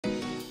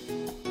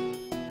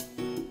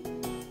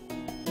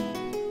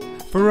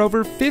For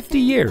over 50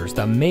 years,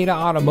 the Maita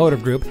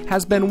Automotive Group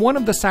has been one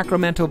of the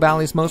Sacramento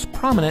Valley's most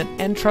prominent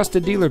and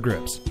trusted dealer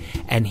groups.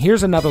 And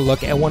here's another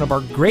look at one of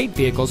our great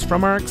vehicles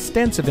from our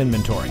extensive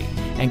inventory,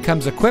 and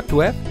comes equipped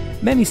with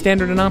many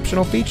standard and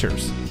optional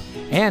features,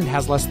 and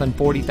has less than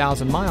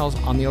 40,000 miles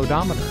on the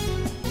odometer.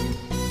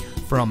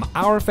 From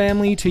our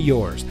family to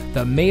yours,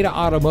 the Maita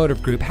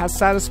Automotive Group has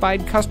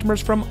satisfied customers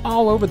from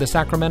all over the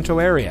Sacramento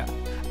area.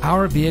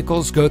 Our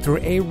vehicles go through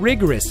a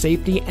rigorous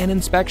safety and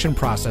inspection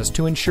process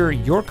to ensure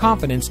your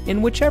confidence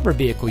in whichever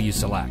vehicle you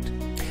select.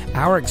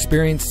 Our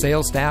experienced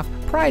sales staff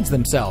prides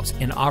themselves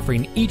in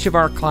offering each of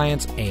our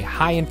clients a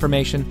high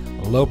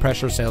information, low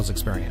pressure sales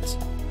experience.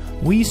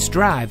 We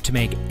strive to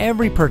make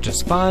every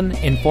purchase fun,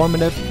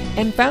 informative,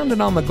 and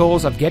founded on the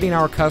goals of getting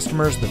our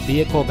customers the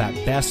vehicle that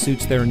best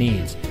suits their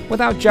needs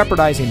without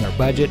jeopardizing their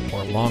budget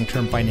or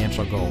long-term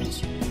financial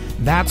goals.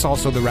 That's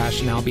also the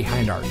rationale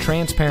behind our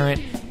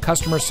transparent,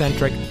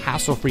 customer-centric,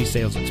 hassle-free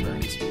sales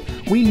experience.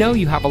 We know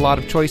you have a lot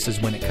of choices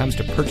when it comes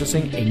to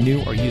purchasing a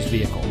new or used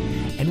vehicle,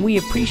 and we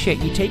appreciate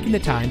you taking the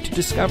time to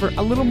discover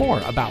a little more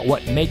about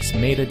what makes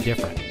Maita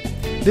different.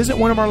 Visit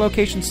one of our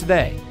locations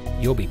today.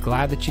 You'll be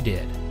glad that you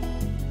did.